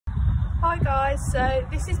Hi guys, so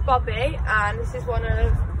this is Bobby and this is one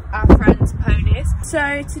of our friend's ponies.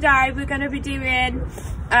 So today we're going to be doing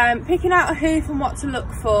picking out a hoof and what to look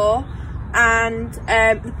for, and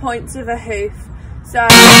the points of a hoof. So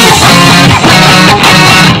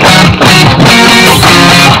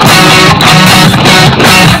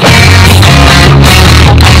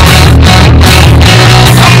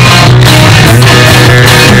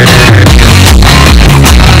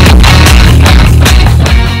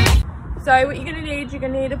what you're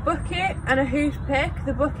going to need a bucket and a hoof pick.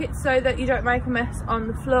 The bucket so that you don't make a mess on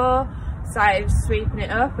the floor, saves sweeping it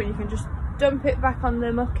up, and you can just dump it back on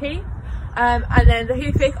the muck heap. And then the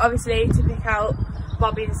hoof pick, obviously, to pick out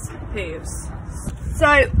Bobby's hooves.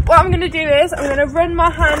 So what I'm going to do is I'm going to run my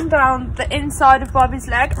hand down the inside of Bobby's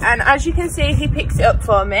leg, and as you can see, he picks it up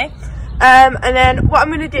for me. And then what I'm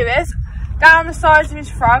going to do is down the sides of his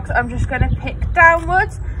frogs, I'm just going to pick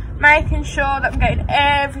downwards, making sure that I'm getting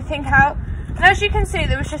everything out. And as you can see,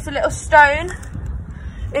 there was just a little stone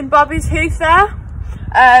in Bobby's hoof there,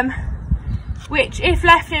 which if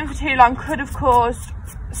left in for too long could have caused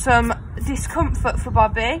some discomfort for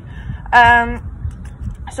Bobby.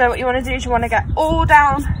 So what you want to do is you want to get all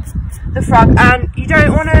down the frog, and you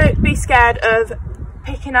don't want to be scared of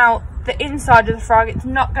picking out the inside of the frog. It's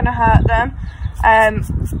not going to hurt them.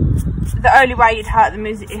 The only way you'd hurt them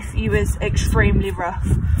is if you was extremely rough.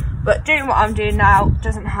 But doing what I'm doing now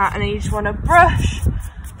doesn't hurt, and then you just want to brush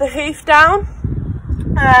the hoof down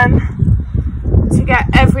to get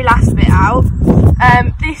every last bit out.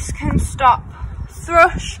 This can stop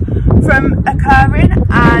thrush from occurring,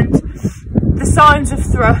 and the signs of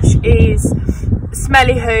thrush is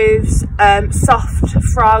smelly hooves, soft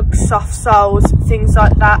frogs, soft soles, things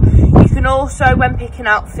like that. You can also, when picking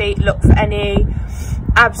out feet, look for any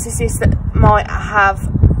abscesses that might have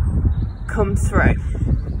come through.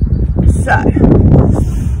 So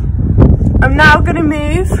I'm now going to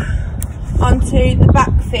move onto the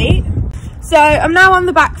back feet. So I'm now on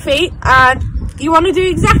the back feet, and you want to do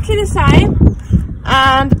exactly the same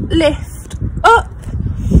and lift up,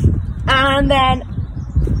 and then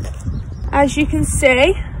as you can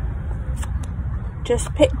see,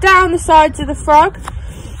 just pick down the sides of the frog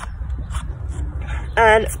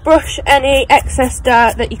and brush any excess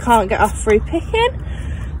dirt that you can't get off through picking,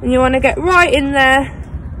 and you want to get right in there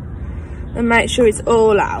and make sure it's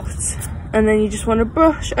all out. And then you just want to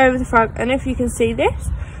brush over the frog, and if you can see this,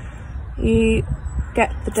 you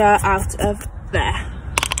get the dirt out of there.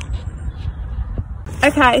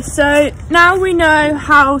 Okay, so now we know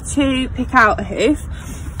how to pick out a hoof.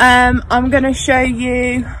 I'm going to show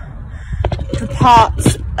you the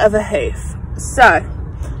parts of a hoof. So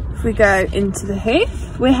if we go into the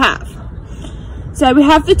hoof, we have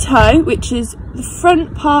the toe, which is the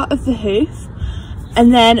front part of the hoof.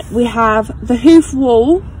 And then we have the hoof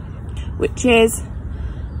wall, which is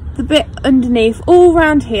the bit underneath all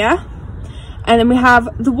round here. And then we have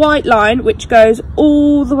the white line, which goes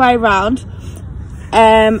all the way round.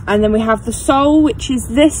 And then we have the sole, which is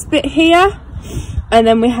this bit here. And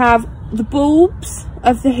then we have the bulbs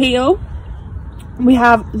of the heel. We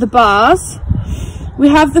have the bars. We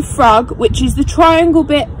have the frog, which is the triangle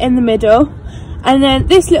bit in the middle. And then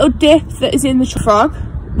this little dip that is in the frog,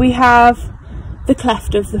 we have the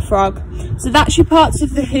cleft of the frog. So that's your parts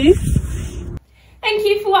of the hoof. Thank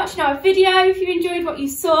you for watching our video. If you enjoyed what you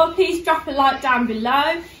saw, please drop a like down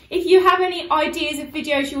below. If you have any ideas of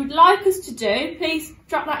videos you would like us to do, please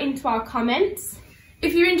drop that into our comments.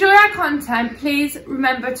 If you enjoy our content, please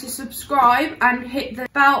remember to subscribe and hit the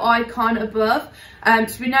bell icon above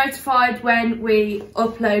to be notified when we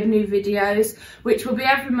upload new videos, which will be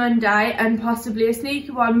every Monday and possibly a sneaky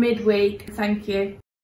one midweek. Thank you.